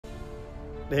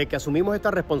Desde que asumimos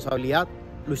esta responsabilidad,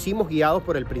 lo hicimos guiados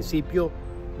por el principio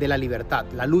de la libertad,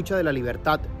 la lucha de la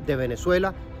libertad de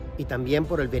Venezuela y también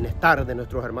por el bienestar de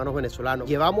nuestros hermanos venezolanos.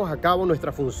 Llevamos a cabo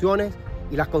nuestras funciones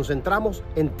y las concentramos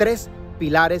en tres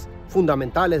pilares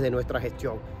fundamentales de nuestra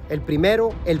gestión. El primero,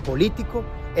 el político;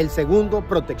 el segundo,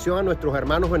 protección a nuestros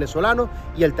hermanos venezolanos;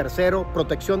 y el tercero,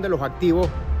 protección de los activos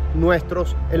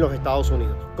nuestros en los Estados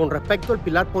Unidos. Con respecto al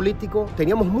pilar político,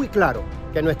 teníamos muy claro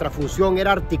que nuestra función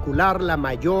era articular la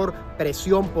mayor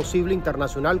presión posible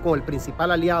internacional con el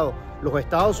principal aliado, los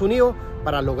Estados Unidos,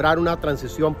 para lograr una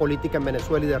transición política en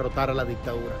Venezuela y derrotar a la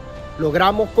dictadura.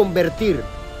 Logramos convertir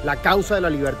la causa de la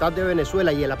libertad de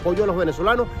Venezuela y el apoyo a los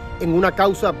venezolanos en una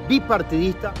causa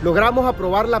bipartidista. Logramos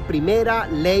aprobar la primera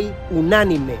ley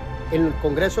unánime en el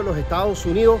Congreso de los Estados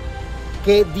Unidos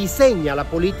que diseña la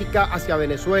política hacia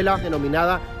Venezuela,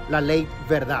 denominada la Ley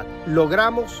Verdad.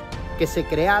 Logramos que se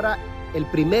creara el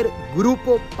primer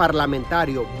grupo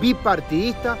parlamentario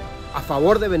bipartidista a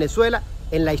favor de Venezuela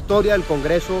en la historia del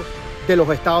Congreso de los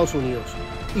Estados Unidos.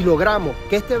 Y logramos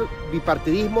que este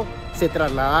bipartidismo se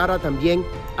trasladara también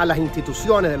a las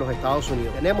instituciones de los Estados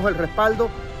Unidos. Tenemos el respaldo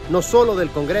no solo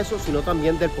del Congreso, sino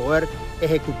también del Poder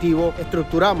Ejecutivo.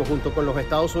 Estructuramos junto con los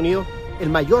Estados Unidos el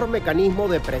mayor mecanismo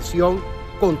de presión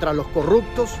contra los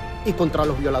corruptos y contra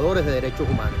los violadores de derechos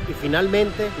humanos. Y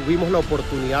finalmente tuvimos la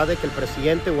oportunidad de que el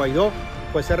presidente Guaidó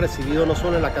fuese recibido no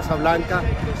solo en la Casa Blanca,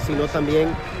 sino también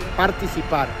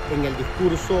participar en el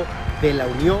discurso de la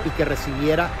Unión y que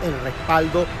recibiera el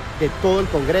respaldo de todo el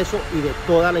Congreso y de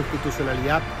toda la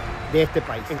institucionalidad de este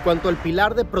país. En cuanto al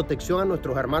pilar de protección a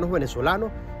nuestros hermanos venezolanos,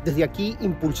 desde aquí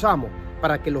impulsamos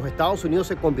para que los Estados Unidos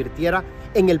se convirtiera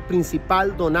en el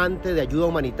principal donante de ayuda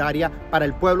humanitaria para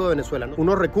el pueblo de Venezuela.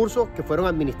 Unos recursos que fueron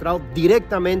administrados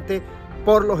directamente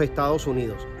por los Estados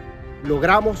Unidos.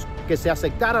 Logramos que se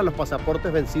aceptaran los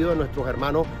pasaportes vencidos de nuestros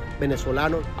hermanos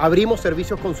venezolanos. Abrimos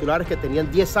servicios consulares que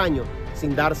tenían 10 años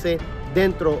sin darse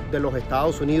dentro de los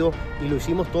Estados Unidos y lo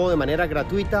hicimos todo de manera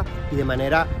gratuita y de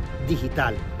manera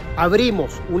digital.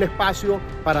 Abrimos un espacio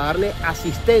para darle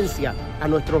asistencia a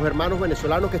nuestros hermanos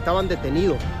venezolanos que estaban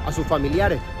detenidos, a sus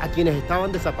familiares, a quienes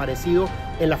estaban desaparecidos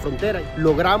en la frontera.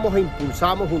 Logramos e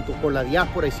impulsamos junto con la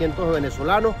diáspora y cientos de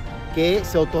venezolanos que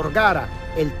se otorgara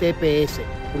el TPS,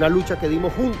 una lucha que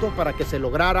dimos juntos para que se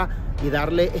lograra y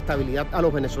darle estabilidad a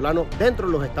los venezolanos dentro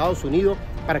de los Estados Unidos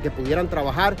para que pudieran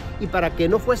trabajar y para que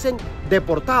no fuesen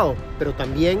deportados, pero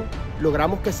también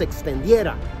logramos que se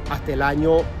extendiera hasta el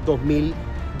año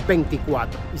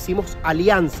 2024. Hicimos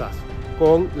alianzas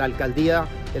con la alcaldía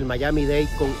del Miami-Dade,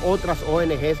 con otras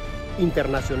ONGs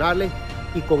internacionales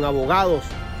y con abogados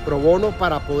pro bono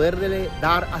para poderle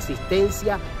dar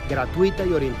asistencia gratuita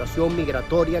y orientación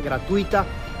migratoria gratuita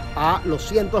a los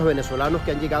cientos de venezolanos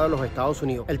que han llegado a los Estados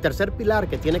Unidos. El tercer pilar,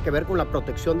 que tiene que ver con la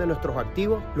protección de nuestros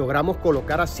activos, logramos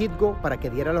colocar a Citgo para que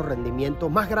diera los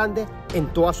rendimientos más grandes en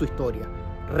toda su historia,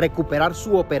 recuperar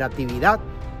su operatividad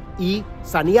y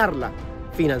sanearla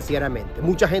financieramente.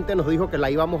 Mucha gente nos dijo que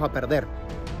la íbamos a perder.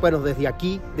 Bueno, desde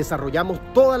aquí desarrollamos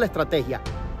toda la estrategia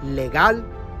legal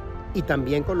y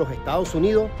también con los Estados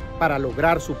Unidos para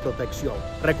lograr su protección.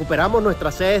 Recuperamos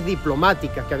nuestras sedes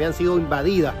diplomáticas que habían sido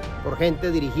invadidas por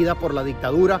gente dirigida por la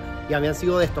dictadura y habían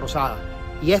sido destrozadas.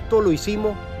 Y esto lo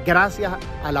hicimos gracias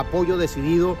al apoyo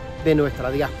decidido de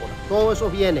nuestra diáspora. Todos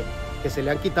esos bienes que se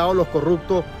le han quitado a los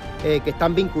corruptos que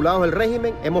están vinculados al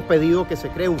régimen, hemos pedido que se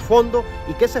cree un fondo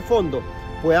y que ese fondo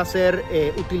pueda ser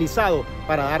utilizado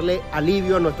para darle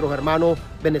alivio a nuestros hermanos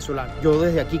venezolanos. Yo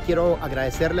desde aquí quiero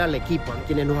agradecerle al equipo, a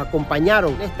quienes nos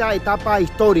acompañaron en esta etapa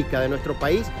histórica de nuestro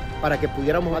país para que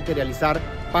pudiéramos materializar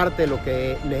parte de lo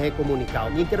que les he comunicado.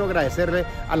 También quiero agradecerle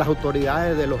a las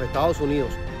autoridades de los Estados Unidos,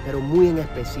 pero muy en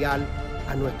especial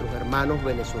a nuestros hermanos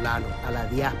venezolanos, a la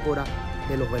diáspora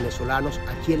de los venezolanos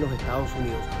aquí en los Estados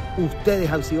Unidos.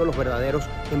 Ustedes han sido los verdaderos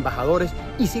embajadores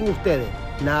y sin ustedes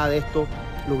nada de esto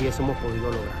lo hubiésemos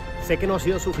podido lograr. Sé que no ha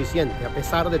sido suficiente, a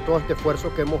pesar de todo este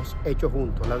esfuerzo que hemos hecho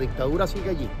juntos. La dictadura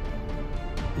sigue allí.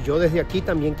 Y yo desde aquí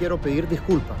también quiero pedir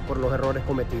disculpas por los errores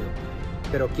cometidos.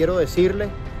 Pero quiero decirles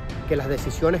que las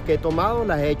decisiones que he tomado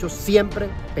las he hecho siempre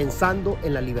pensando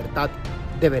en la libertad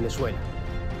de Venezuela.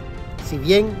 Si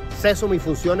bien ceso mis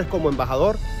funciones como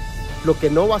embajador, lo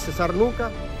que no va a cesar nunca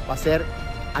va a ser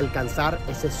alcanzar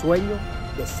ese sueño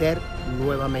de ser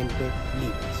nuevamente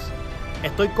libres.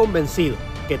 Estoy convencido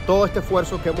que todo este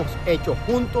esfuerzo que hemos hecho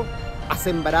juntos ha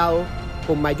sembrado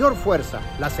con mayor fuerza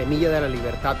la semilla de la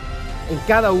libertad en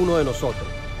cada uno de nosotros,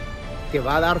 que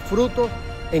va a dar fruto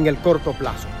en el corto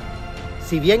plazo.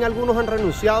 Si bien algunos han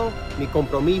renunciado, mi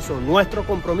compromiso, nuestro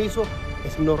compromiso,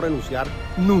 es no renunciar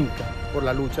nunca por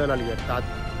la lucha de la libertad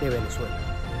de Venezuela.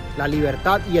 La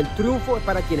libertad y el triunfo es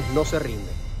para quienes no se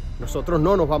rinden. Nosotros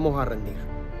no nos vamos a rendir.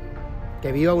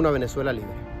 Que viva una Venezuela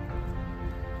libre.